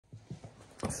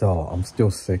So I'm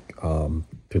still sick.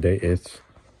 Today is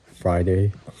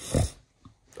Friday.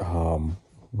 So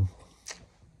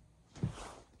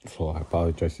I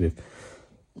apologize if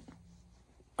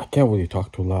I can't really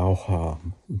talk too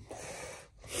loud.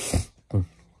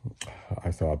 I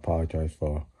apologize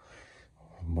for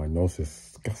my nose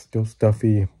is still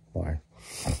stuffy, my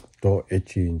throat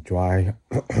itchy and dry,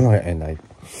 and I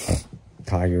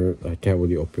tired. I can't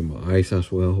really open my eyes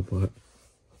as well, but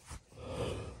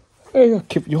I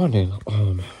keep yawning.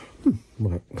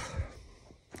 But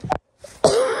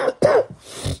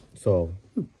so,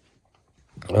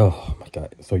 oh my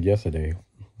god! So yesterday,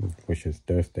 which is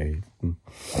Thursday,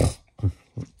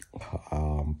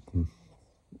 I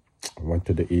went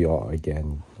to the ER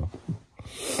again.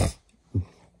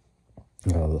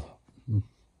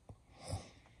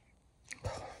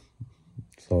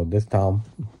 So this time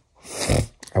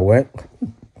I went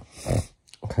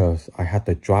because I had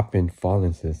the drop-in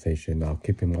falling sensation. Now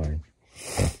keep in mind,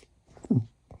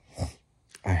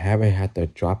 I haven't had the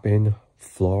drop-in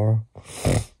floor.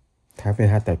 Haven't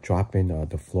had that drop-in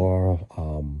the floor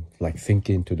like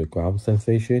sinking to the ground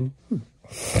sensation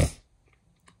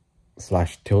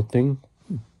 / tilting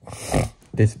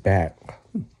this bad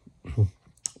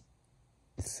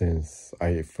since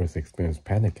I first experienced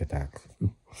panic attacks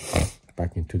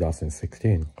back in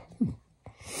 2016.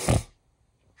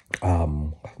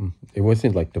 It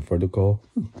wasn't like the vertical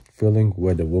feeling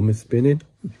where the woman's spinning.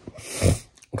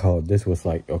 Oh, this was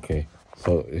like, okay,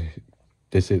 so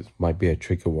this might be a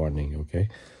trigger warning, okay?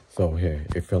 So here,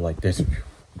 it felt like this,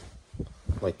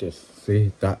 like this.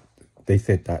 See, that they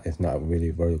said that is not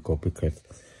really vertical because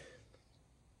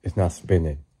it's not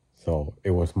spinning. So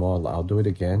it was more, I'll do it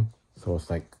again. So it's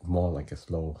like more like a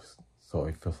slow, so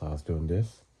it feels like I was doing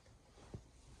this.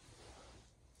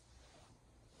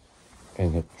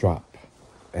 And it dropped.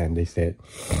 And they said,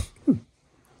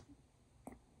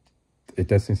 it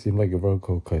doesn't seem like a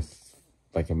vertical because,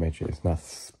 like I mentioned, it's not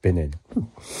spinning.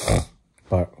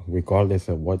 But regardless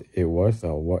of what it was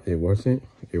or what it wasn't,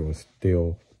 it was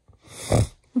still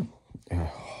a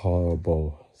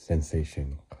horrible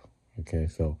sensation. Okay,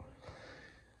 so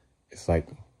it's like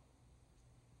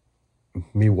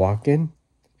me walking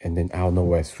and then out of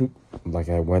nowhere, like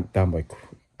I went down like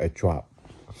a drop.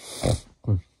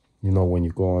 You know, when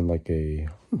you go on like a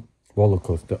roller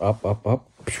coaster,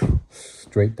 up,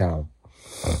 straight down.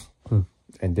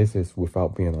 And this is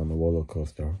without being on the roller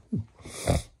coaster.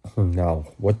 Now,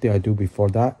 what did I do before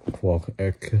that? Well,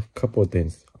 a couple of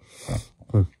things.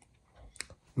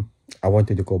 I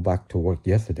wanted to go back to work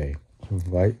yesterday,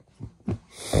 right?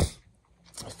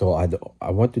 So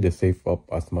I wanted to save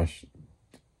up as much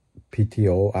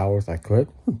PTO hours I could.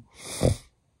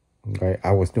 Right,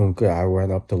 I was doing good. I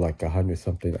went up to like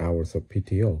 100-something hours of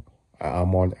PTO.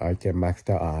 I get maxed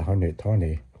out at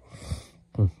 120.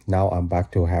 Now I'm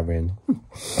back to having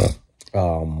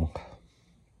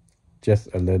just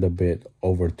a little bit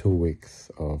over 2 weeks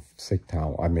of sick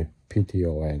time. I mean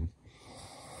PTO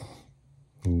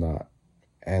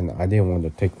and I didn't want to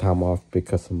take time off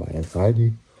because of my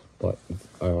anxiety, but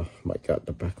my god,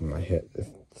 the back of my head is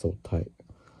so tight.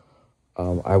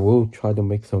 I will try to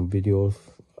make some videos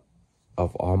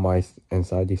of all my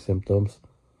anxiety symptoms,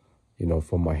 you know,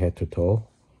 from my head to toe,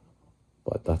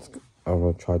 but I'm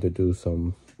gonna try to do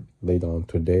some later on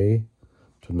today,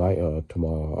 tonight, or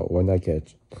tomorrow when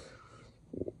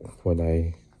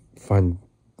I find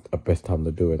a best time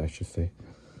to do it, I should say.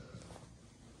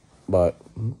 But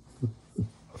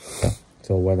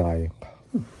so when I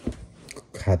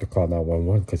had to call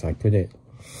 911 because I couldn't,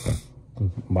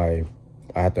 I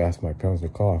had to ask my parents to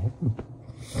call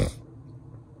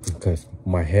because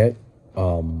my head,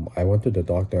 I went to the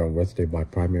doctor on Wednesday, my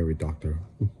primary doctor,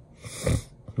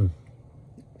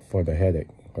 for the headache,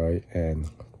 right? And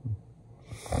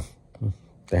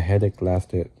the headache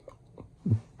lasted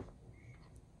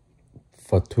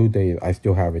for 2 days. I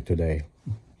still have it today,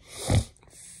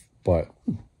 but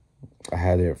I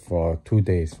had it for 2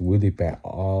 days, really bad,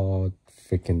 all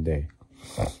freaking day.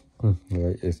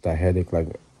 It's the headache, like,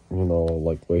 you know,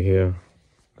 like right here,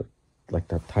 like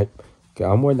that type. Okay,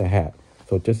 I'm wearing a hat,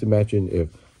 so just imagine if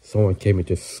someone came and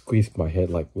just squeezed my head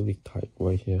like really tight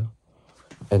right here,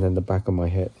 and then the back of my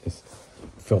head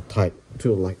felt tight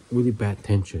to like really bad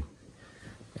tension,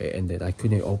 and then I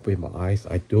couldn't open my eyes.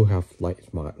 I do have my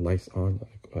lights on,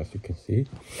 as you can see,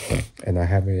 and I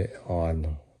have it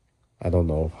on. I don't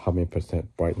know how many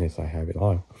 % brightness I have it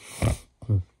on,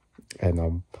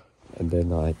 and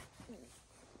then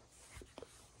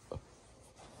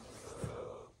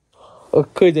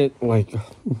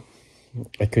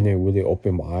I couldn't really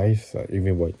open my eyes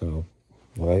even right now,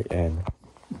 right? And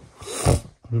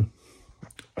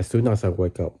as soon as I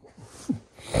wake up,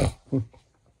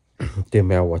 didn't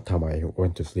matter what time I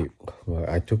went to sleep.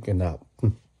 I took a nap.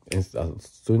 And as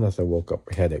soon as I woke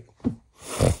up, headache.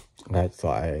 Right,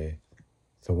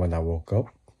 so when I woke up,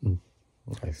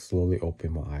 I slowly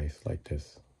opened my eyes like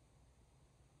this.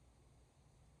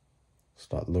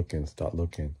 Start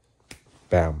looking.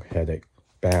 Bam, headache.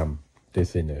 Bam,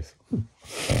 dizziness.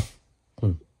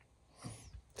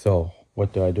 So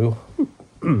what do?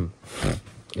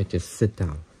 I just sit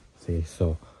down. See,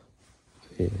 so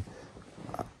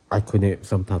I couldn't.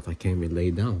 Sometimes I can't even lay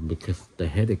down because the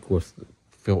headache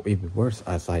felt even worse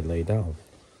as I lay down.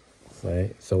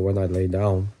 Right. So when I lay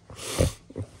down,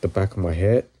 the back of my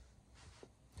head,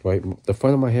 right, the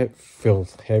front of my head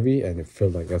feels heavy, and it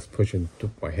feels like I was pushing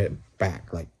my head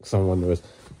back, like someone was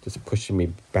just pushing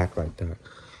me back like that.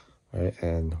 Right,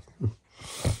 and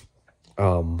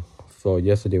so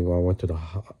yesterday when I went to the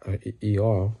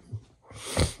ER,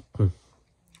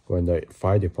 when the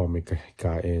fire department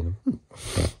got in,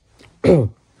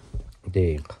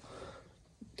 they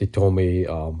told me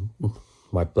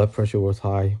my blood pressure was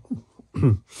high.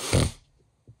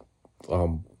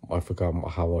 I forgot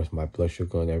how was my blood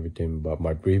sugar and everything, but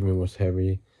my breathing was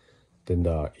heavy. Then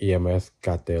the EMS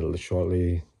got there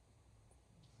shortly.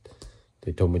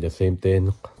 They told me the same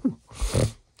thing.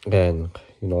 And,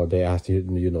 they asked you,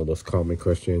 those common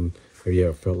questions. Have you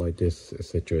ever felt like this,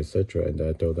 etc., etc.? And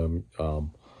I told them,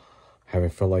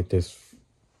 haven't felt like this,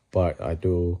 but I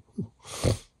do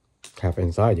have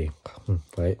anxiety,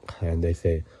 right? And they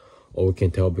say, oh, we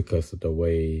can tell because of the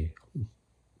way it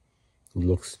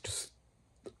looks just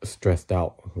stressed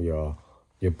out, your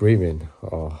breathing,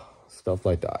 stuff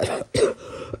like that.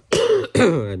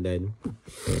 And then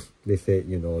they say,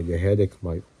 your headache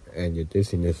and your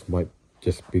dizziness might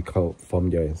just be from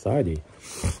your anxiety,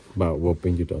 but we'll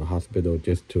bring you to the hospital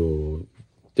just to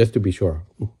be sure.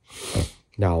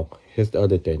 Now, here's the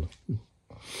other thing.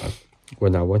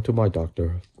 When I went to my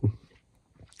doctor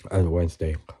on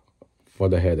Wednesday for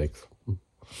the headaches,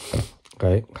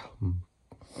 okay,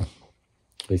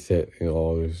 they said,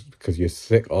 because you're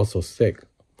sick,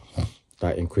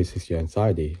 that increases your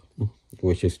anxiety,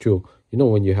 which is true.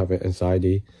 When you have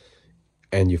anxiety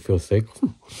and you feel sick,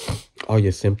 all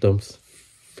your symptoms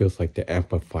feels like they're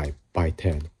amplified by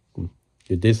 10.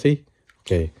 You're dizzy?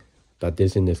 Okay, that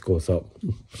dizziness goes up.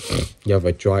 You have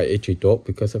a dry, itchy throat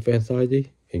because of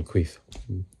anxiety? Increase.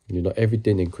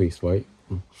 Everything increased, right?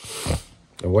 And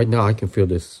right now I can feel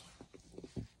this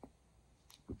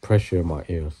pressure in my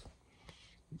ears.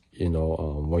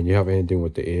 When you have anything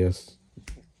with the ears,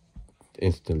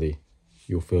 instantly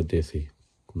you'll feel dizzy.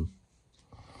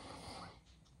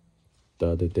 The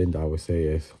other thing that I would say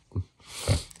is,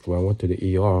 when I went to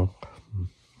the ER,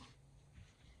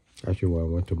 actually when I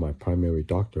went to my primary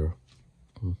doctor,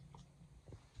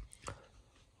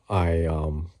 I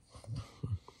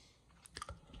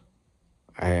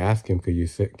asked him, could you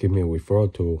give me a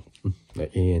referral to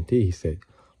the ENT? He said,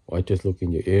 well, I just look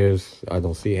in your ears, I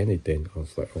don't see anything. I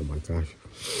was like, oh my gosh.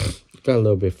 Got a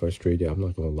little bit frustrated, I'm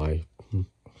not gonna lie.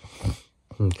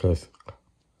 Because,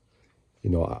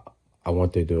 I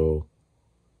wanted to,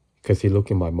 because he looked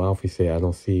in my mouth, he said, I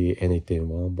don't see anything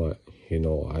wrong, but,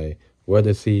 I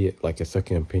rather see like a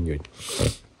second opinion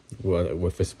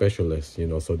with a specialist,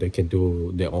 so they can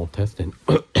do their own testing.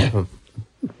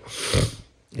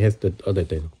 Here's the other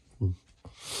thing.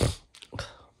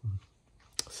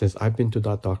 Since I've been to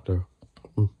that doctor,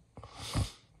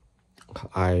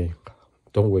 I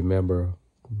don't remember,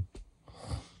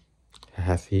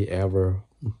 has he ever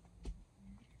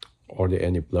ordered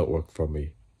any blood work from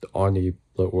me. The only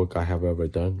blood work I have ever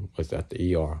done was at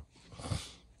the ER,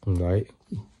 right?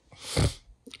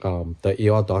 The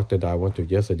ER doctor that I went to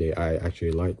yesterday, I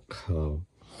actually like,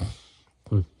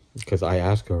 because I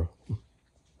asked her,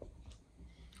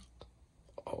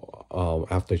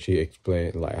 after she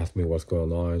explained, asked me what's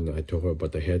going on, I told her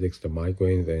about the headaches, the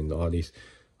migraines, and all these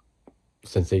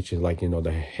sensations,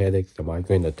 the headaches, the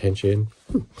migraine, the tension,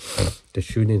 the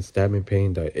shooting, stabbing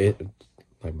pain,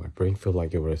 my brain felt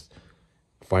like it was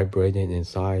vibrating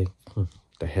inside,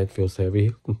 the head feels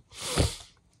heavy.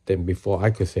 Then before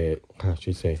I could say it,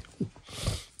 she said,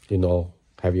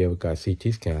 have you ever got a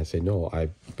CT scan? I said, no,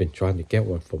 I've been trying to get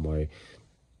one for my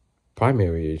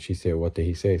primary. And she said, what did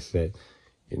he say? He said,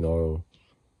 your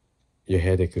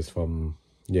headache is from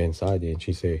your anxiety. And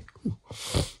she said,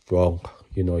 well,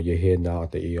 you're here now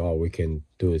at the ER. We can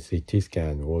do a CT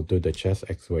scan. We'll do the chest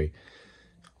x-ray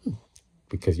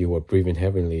because you were breathing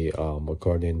heavily,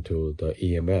 according to the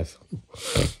EMS.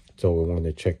 So we want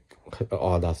to check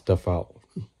all that stuff out.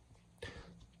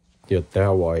 Your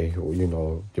thyroid,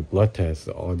 your blood tests,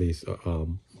 all these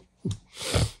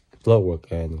blood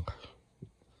work. And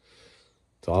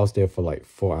so I was there for like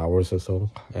 4 hours or so.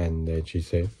 And then she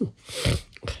said,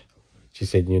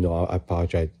 you know, I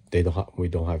apologize. We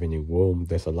don't have any room.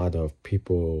 There's a lot of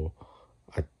people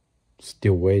are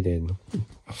still waiting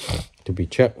to be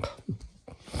checked.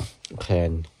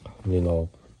 And, you know,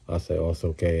 I said, oh, it's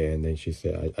okay. And then she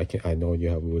said, I know you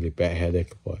have a really bad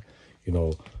headache, but, you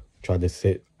know, try to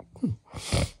sit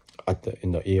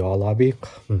in the ER lobby.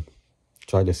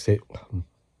 Try to sit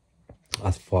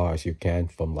as far as you can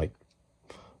from like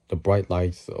the bright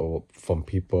lights or from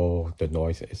people, the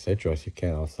noise, etc. as you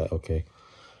can. I was like, okay.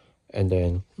 And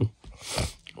then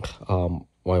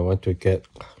when I went to get,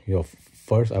 you know,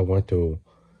 first I went to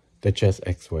the chest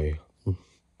x-ray.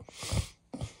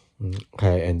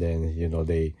 Okay, and then, you know,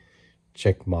 they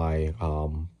checked my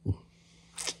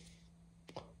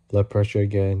blood pressure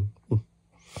again.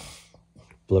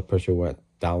 Blood pressure went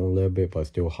down a little bit, but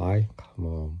still high.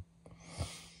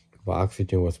 But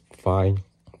oxygen was fine.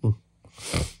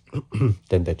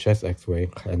 Then the chest x-ray,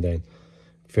 and then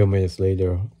a few minutes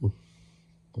later,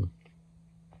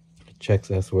 chest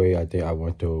x-ray, I think I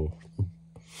went to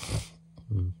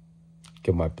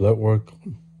get my blood work.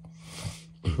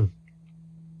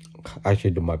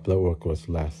 Actually, my blood work was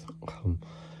less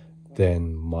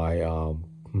than my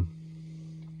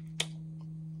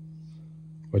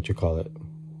what you call it,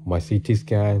 my CT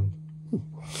scan.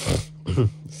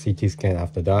 CT scan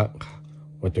after that,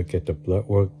 went to get the blood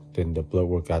work. Then the blood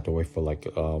work, I had to wait for like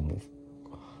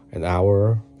an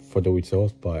hour for the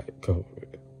results, but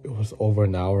it was over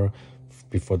an hour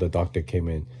before the doctor came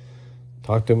in,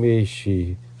 talked to me.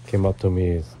 She came up to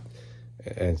me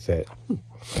and said,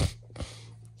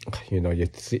 you know, your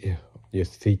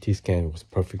CT scan was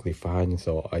perfectly fine,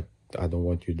 so I don't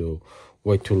want you to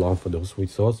wait too long for those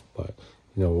results, but,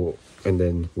 you know, and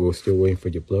then we were still waiting for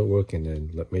your blood work, and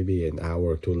then maybe an hour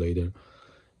or two later,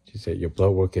 she said, your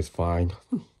blood work is fine,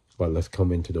 but let's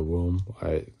come into the room.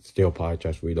 I still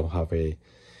apologize, we don't have a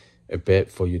bed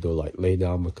for you to like lay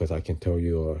down, because I can tell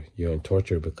you're in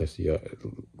torture because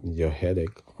your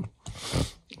headache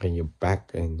and your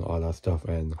back and all that stuff.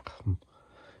 And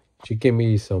she gave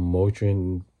me some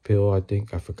Motrin pill, I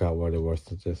think. I forgot what it was.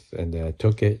 And then I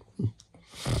took it.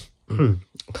 And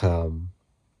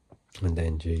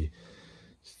then she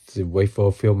wait for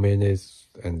a few minutes.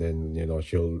 And then, you know,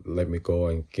 she'll let me go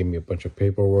and give me a bunch of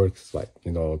paperwork. Like,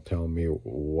 you know, tell me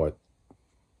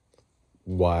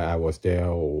why I was there,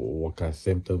 or what kind of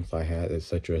symptoms I had,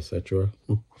 etc., etc.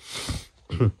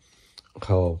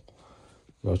 How,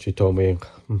 you know, she told me,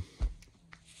 you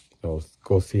know,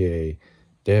 go see a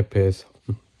therapist,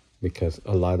 because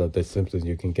a lot of the symptoms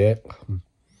you can get, you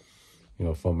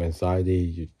know, from anxiety,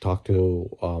 you talk to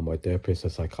a therapist, a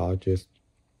psychologist,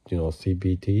 you know,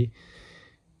 CBT,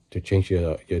 to change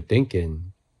your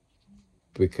thinking,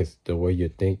 because the way you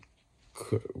think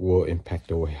will impact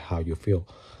the way how you feel.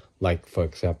 Like, for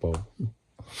example,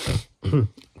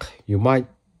 you might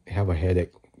have a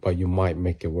headache, but you might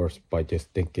make it worse by just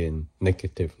thinking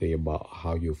negatively about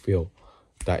how you feel.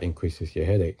 That increases your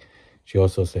headache. She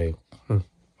also said,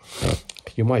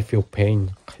 you might feel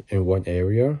pain in one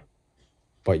area,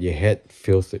 but your head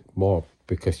feels it more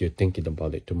because you're thinking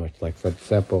about it too much. Like, for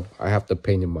example, I have the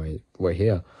pain in my right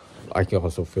here. I can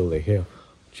also feel it here.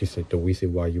 She said the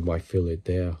reason why you might feel it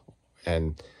there,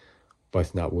 but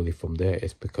it's not really from there,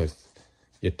 it's because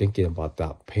you're thinking about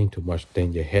that pain too much.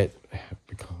 Then your head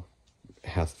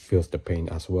feels the pain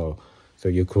as well. So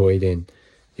you're creating,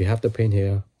 you have the pain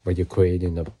here, but you're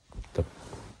creating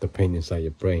the pain inside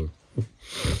your brain.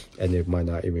 And it might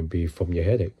not even be from your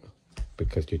headache,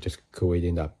 because you're just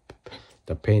creating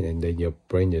the pain, and then your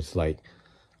brain is like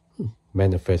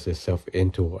manifests itself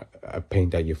into a pain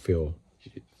that you feel.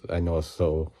 I know it's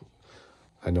so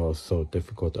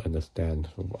difficult to understand.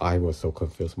 I was so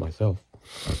confused myself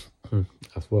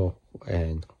as well.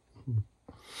 And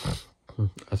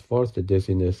as far as the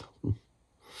dizziness,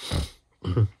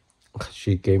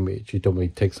 she told me to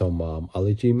take some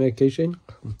allergy medication,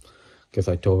 because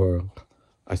I told her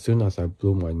as soon as I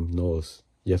blew my nose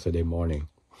yesterday morning,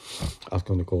 I was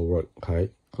going to go work,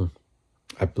 right?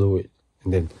 I blew it,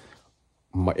 and then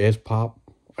my ears pop.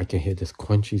 I can hear this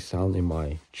crunchy sound in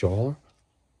my jaw.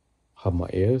 Have my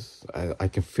ears, I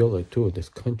can feel it too, this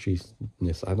crunchiness.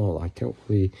 I can't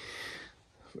really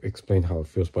explain how it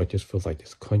feels, but it just feels like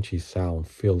this crunchy sound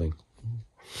feeling.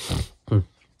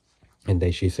 And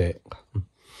then she said,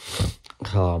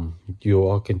 you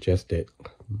are congested,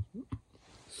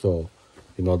 so,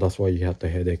 you know, that's why you have the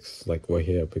headaches like right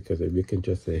here, because if you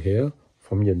congest it here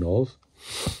from your nose,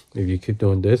 if you keep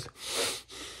doing this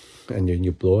and then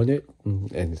you're blowing it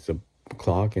and it's a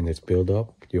clog and it's built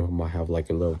up, you might have like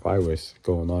a little virus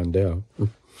going on there.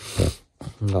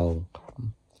 Oh,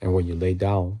 and when you lay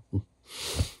down,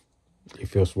 it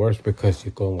feels worse because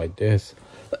you're going like this.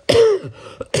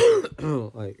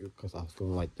 Like, because I was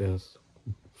going like this.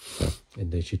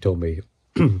 And then she told me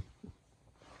to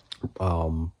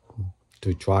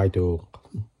try to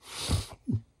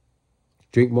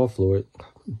drink more fluid.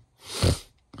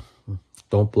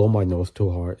 Don't blow my nose too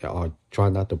hard. Or try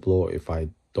not to blow if I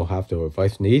don't have to. If I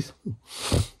sneeze,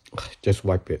 just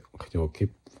wipe it.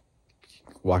 Keep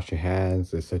wash your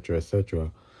hands, etc.,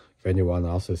 etc. If anyone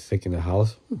else is sick in the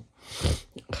house,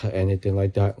 anything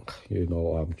like that,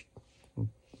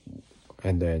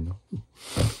 and then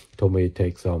told me to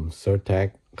take some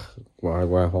Zyrtec. When I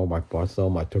went home, I bought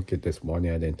some. I took it this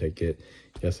morning. I didn't take it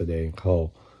yesterday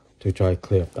to try to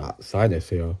clear up that sinus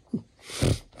here.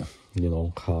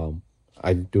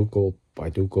 I do go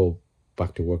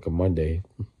back to work on Monday.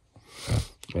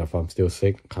 If I'm still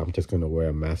sick, I'm just gonna wear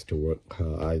a mask to work.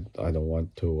 I don't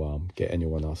want to get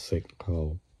anyone else sick.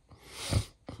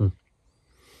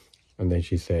 And then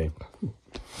she said,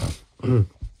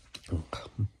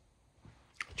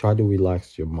 try to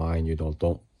relax your mind.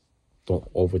 Don't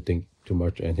overthink too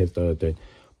much. And here's the other thing: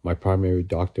 my primary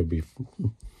doctor,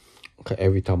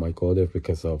 every time I go there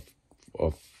because of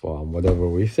whatever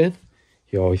reason,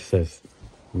 he always says,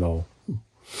 no.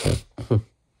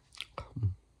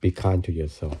 Be kind to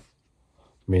yourself,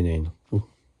 meaning,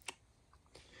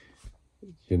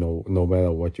 no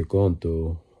matter what you're going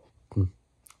through,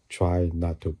 try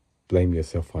not to blame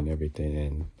yourself on everything.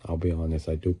 And I'll be honest,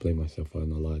 I do blame myself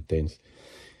on a lot of things.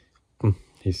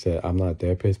 He said, I'm not a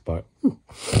therapist, but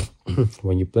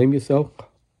when you blame yourself,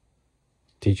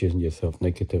 teaching yourself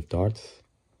negative thoughts,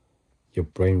 your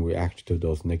brain reacts to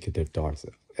those negative thoughts,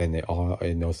 and it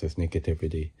knows it's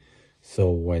negativity.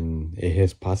 So when it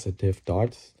hits positive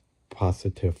thoughts,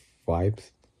 positive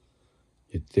vibes,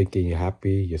 you're thinking you're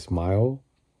happy, you smile.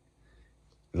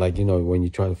 Like, when you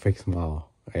try to fake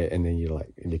smile, and then you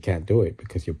can't do it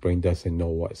because your brain doesn't know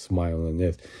what smiling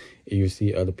is. If you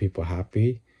see other people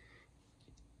happy,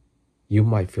 you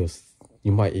might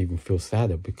even feel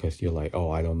sadder because you're like, oh,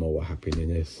 I don't know what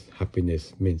happiness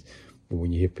means. But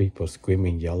when you hear people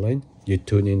screaming, yelling, you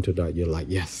tune into that. You're like,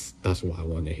 yes, that's what I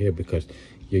want to hear, because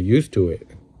you're used to it.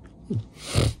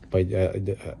 But you're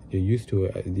used to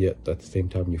it, yet at the same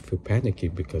time you feel panicky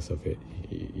because of it.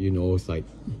 It's like,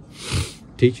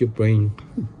 teach your brain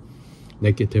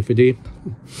negativity,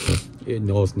 it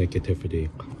knows negativity.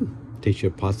 Teach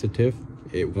it positive,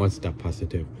 it wants that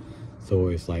positive. So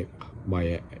it's like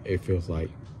it feels like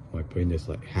my brain is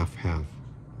like half.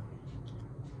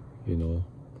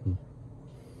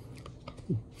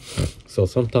 So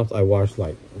sometimes I watch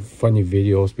like funny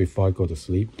videos before I go to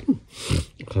sleep.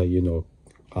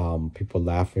 People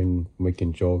laughing,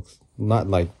 making jokes. Not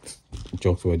like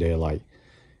jokes where they're like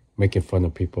making fun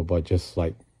of people, but just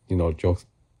like, jokes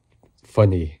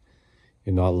funny.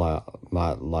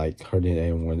 Not like hurting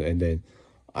anyone. And then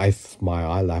I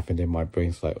smile, I laugh, and then my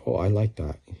brain's like, oh, I like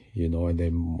that. And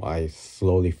then I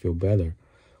slowly feel better.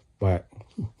 But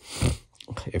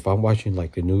if I'm watching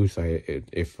like the news,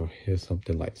 if I hear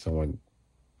something like someone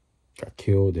got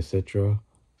killed, etc.,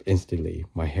 instantly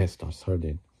my head starts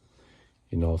hurting.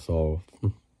 So,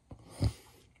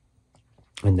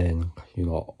 and then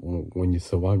when you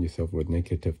surround yourself with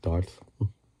negative thoughts,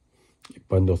 it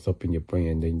bundles up in your brain,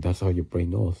 and then that's how your brain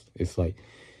knows. It's like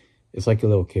a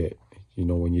little kid.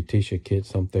 When you teach a kid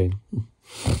something,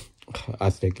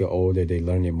 as they get older, they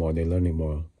learn it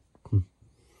more.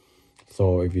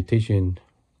 So if you're teaching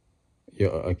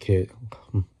a kid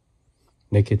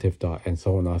negative thought and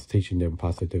someone else teaching them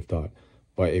positive thought,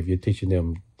 but if you're teaching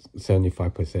them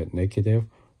 75% negative,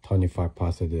 25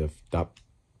 positive, that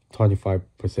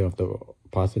 25% of the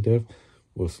positive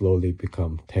will slowly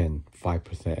become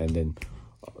 5%, and then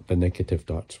the negative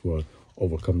thoughts will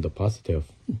overcome the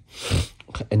positive.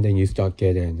 And then you start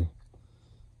getting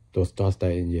those thoughts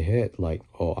that in your head, like,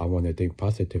 oh, I want to think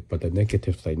positive, but the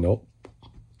negative's like, nope,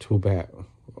 too bad.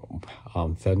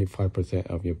 75%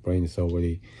 of your brain is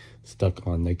already stuck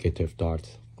on negative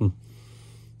thoughts.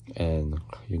 And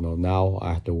now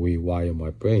I have to rewire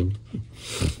my brain.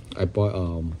 I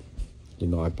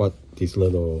bought these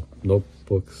little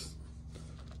notebooks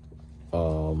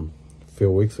a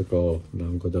few weeks ago. Now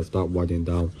I'm gonna start writing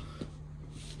down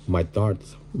my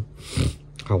thoughts,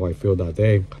 how I feel that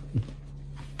day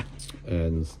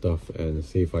and stuff, and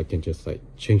see if I can just like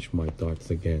change my thoughts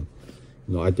again.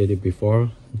 I did it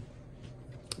before,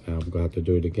 and I'm gonna have to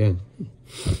do it again,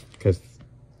 because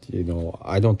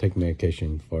I don't take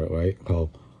medication for it, right? So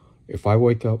if I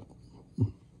wake up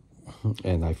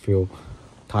and I feel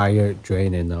tired,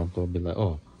 drained, and I'm gonna be like,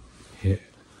 oh,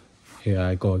 here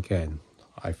I go again.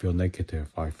 I feel negative.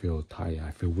 I feel tired.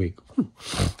 I feel weak.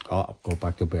 I'll go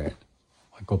back to bed.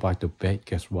 I go back to bed.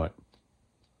 Guess what?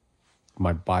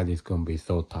 My body's gonna be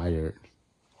so tired.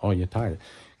 Oh, you're tired.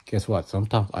 Guess what?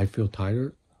 Sometimes I feel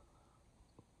tired,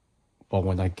 but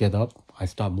when I get up, I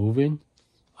start moving.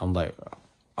 I'm like,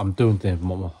 I'm doing things,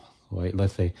 mama. Right?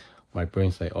 Let's say my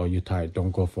brain say, "Oh, you're tired.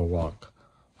 Don't go for a walk."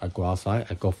 I go outside.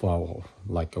 I go for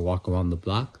a walk around the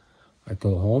block. I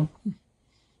go home,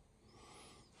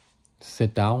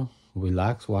 sit down,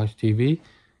 relax, watch TV,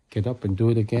 get up and do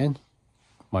it again.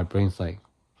 My brain's like,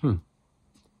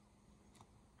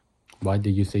 why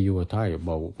did you say you were tired?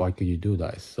 But why could you do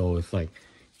that? So it's like,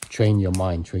 train your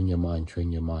mind,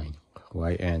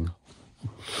 right? And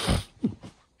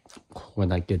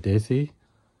when I get dizzy,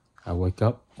 I wake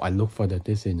up, I look for the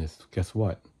dizziness. Guess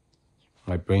what?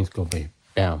 My brain's gonna be,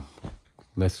 bam,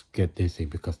 let's get dizzy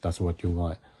because that's what you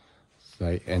want.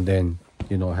 Right? And then,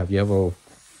 have you ever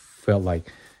felt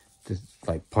like this,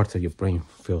 like parts of your brain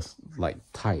feels like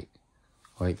tight?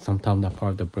 Right? Sometimes that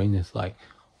part of the brain is like,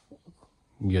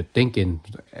 you're thinking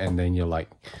and then you're like,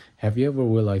 have you ever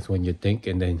realized when you think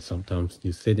and then sometimes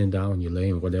you're sitting down, you're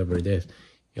laying, whatever it is,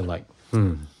 you're like,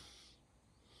 and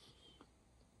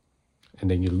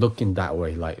then you're looking that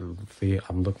way, like, see,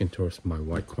 I'm looking towards my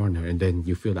right corner, and then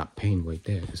you feel that pain right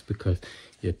there. It's because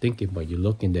you're thinking, but you're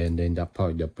looking there, and then that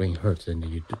part of your brain hurts, and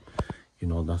then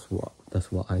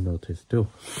that's what I noticed too.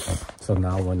 So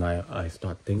now when I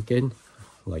start thinking,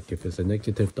 like if it's a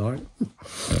negative thought,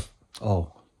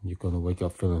 oh, you're gonna wake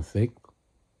up feeling sick.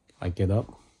 I get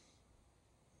up.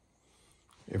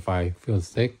 If I feel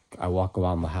sick, I walk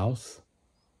around the house.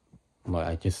 Like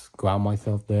I just ground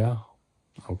myself there.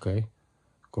 Okay.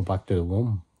 Go back to the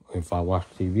room. If I watch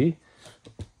TV,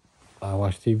 I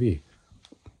watch TV.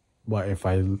 But if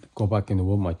I go back in the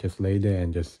room, I just lay there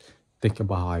and just think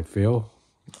about how I feel.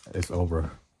 It's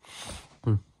over.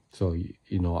 So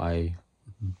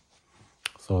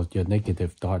so your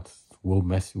negative thoughts will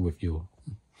mess with you.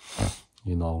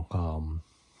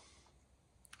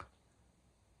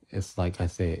 It's like I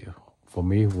say, for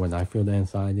me, when I feel the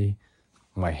anxiety,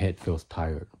 my head feels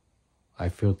tired. I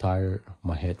feel tired,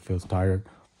 my head feels tired,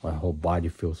 my whole body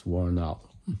feels worn out.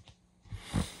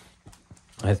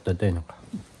 That's the thing.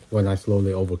 When I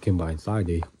slowly overcame my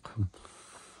anxiety,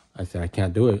 I said, I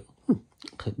can't do it.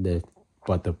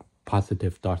 But the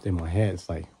positive thoughts in my head is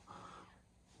like,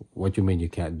 what do you mean you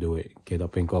can't do it? Get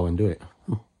up and go and do it.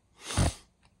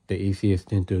 The easiest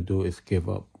thing to do is give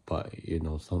up. But,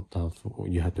 sometimes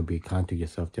you have to be kind to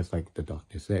yourself, just like the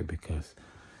doctor said, because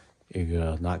if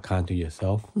you're not kind to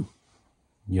yourself,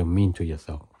 you're mean to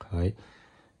yourself, right?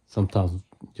 Sometimes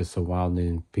your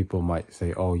surrounding people might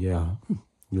say, oh, yeah,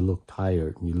 you look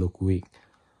tired, you look weak,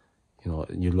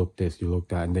 you look this, you look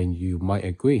that, and then you might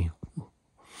agree.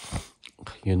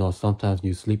 Sometimes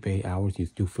you sleep 8 hours, you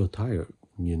still feel tired.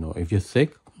 If you're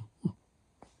sick,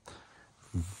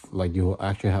 like you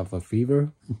actually have a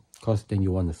fever, because then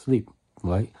you want to sleep,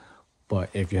 right? But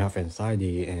if you have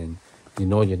anxiety and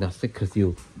you're not sick because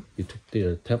you took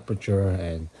the temperature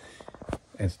and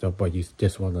stuff, but you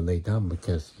just want to lay down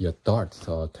because your thoughts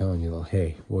are telling you,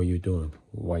 hey, what are you doing?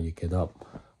 Why you get up?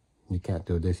 You can't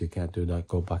do this, you can't do that.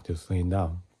 Go back to laying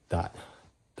down. That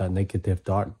negative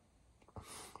thought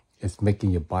is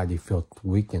making your body feel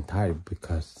weak and tired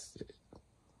because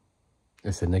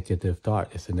it's a negative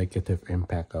thought. It's a negative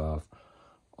impact on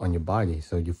your body.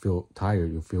 So you feel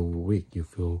tired, you feel weak, you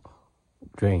feel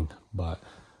drained. But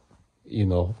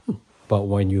but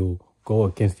when you go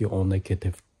against your own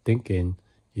negative thinking,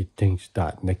 you change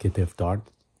that negative thought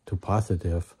to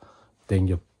positive, then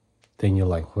you're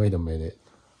like, wait a minute,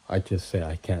 I just said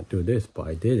I can't do this, but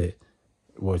I did it.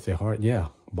 Was it hard? Yeah,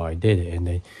 but I did it. And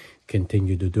then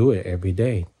continue to do it every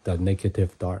day. That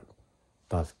negative thought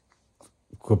that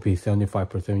could be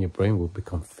 75% of your brain will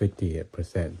become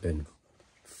 50%, then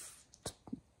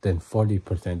 40%,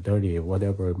 30%,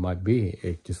 whatever it might be.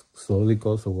 It just slowly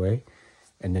goes away,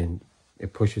 and then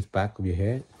it pushes back of your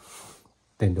head.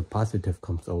 Then the positive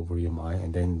comes over your mind,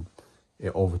 and then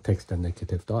it overtakes the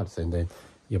negative thoughts, and then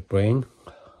your brain,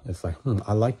 it's like,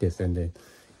 I like this, and then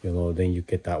then you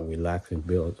get that relaxing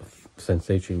build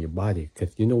sensation in your body,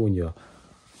 because when you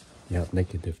have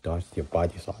negative thoughts, your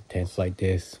body's all tense like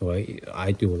this, right?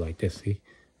 I do it like this, see?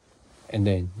 And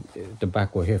then the back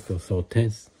of your head feels so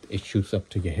tense, it shoots up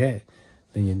to your head.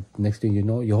 Then next thing you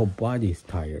know, your whole body is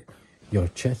tired. Your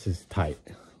chest is tight.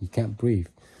 You can't breathe.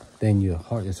 Then your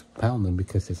heart is pounding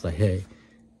because it's like, hey,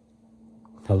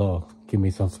 hello, give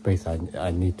me some space. I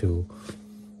need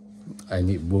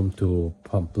room to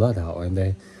pump blood out. And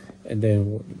then And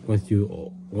then once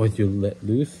you let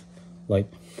loose, like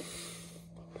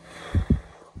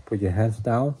put your hands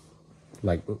down,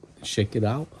 like shake it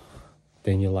out,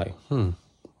 then you're like,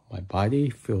 my body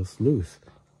feels loose.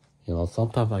 You know,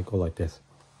 sometimes I go like this.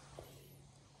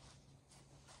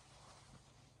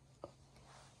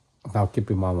 Now keep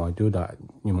in mind when I do that,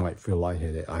 you might feel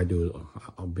lightheaded. I do,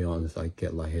 I'll be honest, I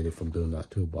get lightheaded from doing that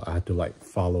too, but I have to like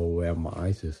follow where my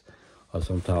eyes is. Or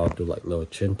sometimes I'll do like little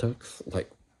chin tucks,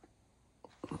 like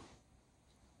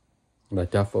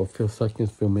that for a few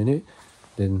seconds, few minutes.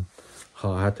 Then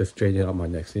I have to straighten out my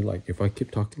neck. See, like if I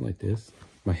keep talking like this,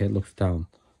 my head looks down.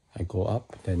 I go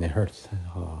up, then it hurts.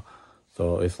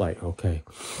 So it's like, okay,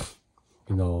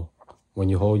 you know, when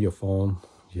you hold your phone,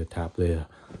 your tablet,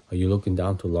 are you looking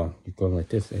down too long? You're going like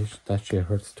this, that shit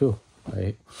hurts too,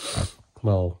 right?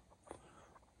 Well,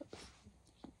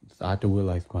 I have to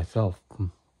realize myself,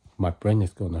 my brain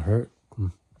is going to hurt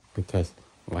because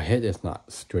my head is not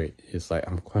straight. It's like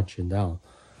I'm crunching down,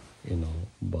 you know,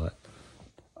 but,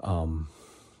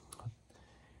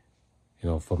 you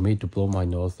know, for me to blow my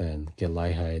nose and get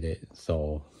lightheaded,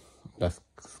 so that's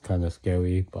kind of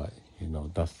scary, but, you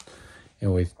know, that's,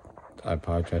 anyways, I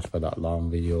apologize for that long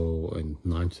video and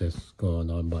nonsense going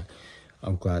on, but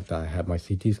I'm glad that I had my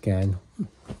CT scan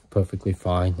perfectly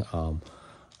fine.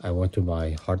 I went to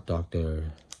my heart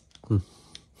doctor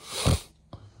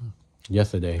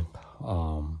yesterday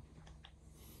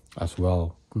as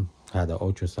well, had an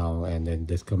ultrasound, and then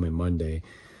this coming Monday,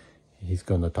 he's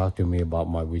going to talk to me about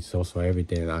my results for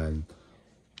everything, and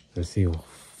let's see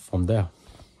from there.